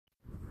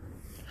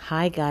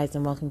Hi guys,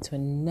 and welcome to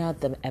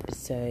another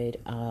episode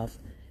of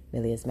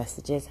Milia's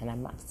Messages, and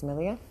I'm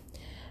Maximilia.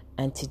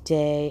 And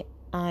today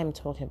I'm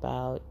talking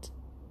about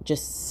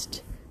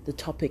just the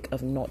topic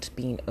of not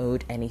being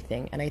owed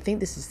anything. And I think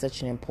this is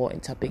such an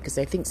important topic because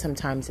I think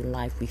sometimes in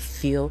life we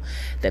feel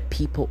that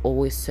people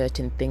owe us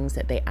certain things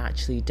that they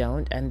actually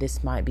don't, and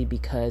this might be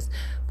because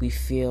we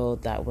feel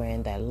that we're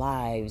in their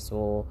lives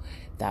or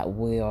that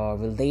we are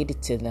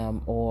related to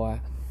them, or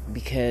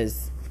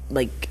because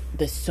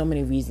there's so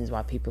many reasons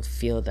why people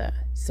feel that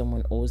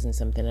someone owes them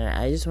something. And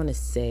I just want to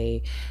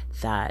say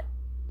that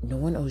no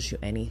one owes you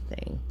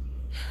anything.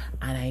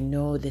 And I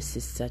know this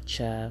is such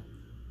a,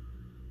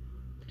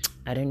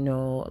 I don't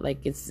know,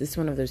 it's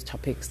one of those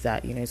topics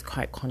that, is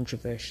quite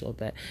controversial,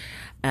 but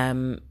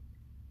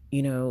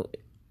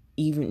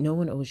even no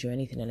one owes you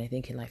anything. And I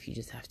think in life you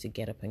just have to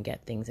get up and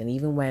get things. And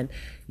even when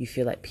you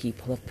feel like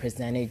people have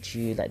presented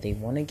you like they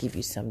want to give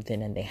you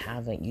something and they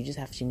haven't, you just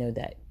have to know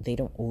that they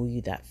don't owe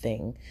you that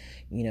thing,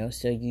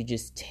 so you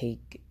just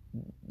take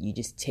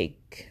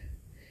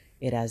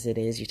it as it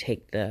is. You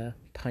take the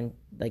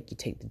you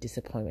take the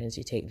disappointments,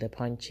 you take the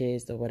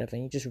punches or whatever,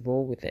 and you just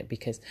roll with it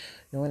because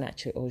no one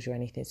actually owes you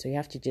anything. So you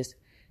have to just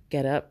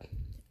get up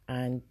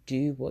and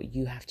do what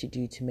you have to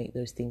do to make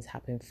those things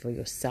happen for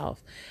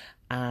yourself.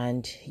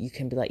 And you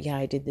can be like, yeah,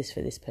 I did this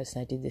for this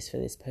person, I did this for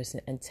this person.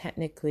 And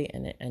technically,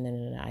 in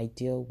an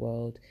ideal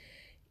world,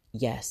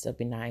 yes, it'd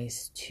be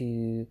nice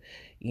to,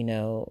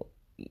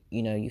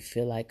 you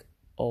feel like,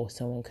 oh,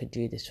 someone could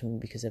do this for me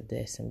because of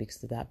this and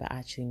because of that. But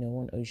actually, no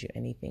one owes you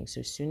anything.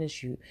 So as soon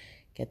as you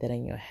get that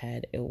in your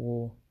head, it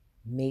will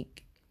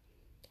make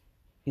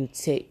you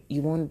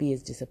won't be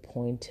as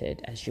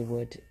disappointed as you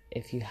would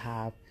if you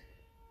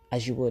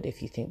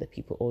think that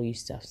people owe you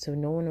stuff. So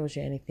no one owes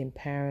you anything.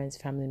 Parents,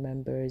 family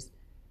members,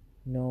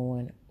 no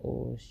one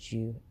owes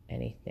you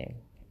anything.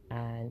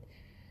 And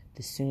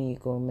the sooner you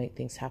go and make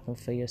things happen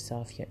for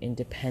yourself, you're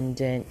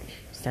independent,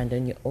 stand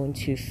on your own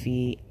 2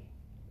 feet,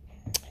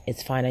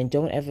 it's fine. And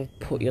don't ever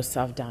put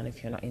yourself down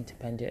if you're not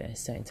independent at a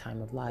certain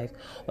time of life,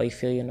 or you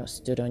feel you're not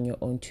stood on your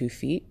own 2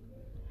 feet,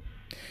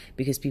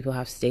 because people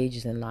have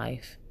stages in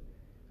life.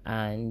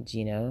 And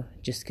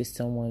just because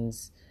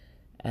someone's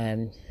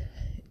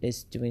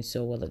is doing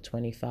so well at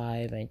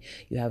 25 and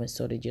you haven't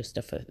sorted your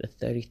stuff at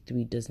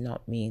 33 does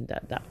not mean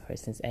that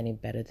person's any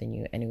better than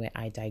you. Anyway,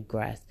 I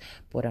digress.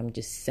 But what I'm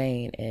just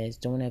saying is,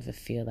 don't ever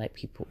feel like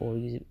people owe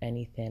you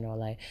anything, or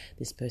like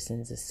this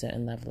person's a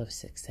certain level of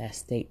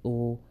success, they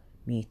owe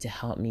me to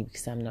help me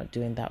because I'm not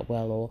doing that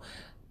well, or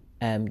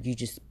you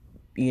just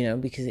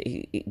because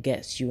it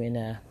gets you in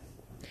a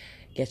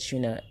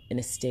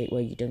state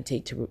where you don't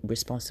take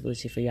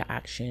responsibility for your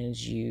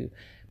actions. You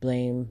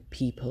blame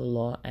people a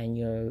lot, and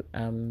you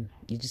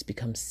just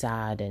become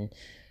sad and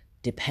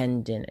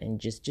dependent. And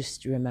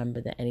just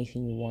remember that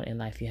anything you want in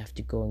life, you have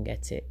to go and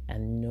get it,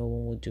 and no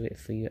one will do it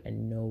for you,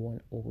 and no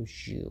one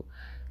owes you.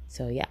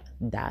 So yeah,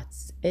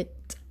 that's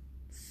it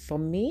for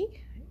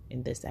me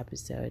in this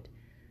episode.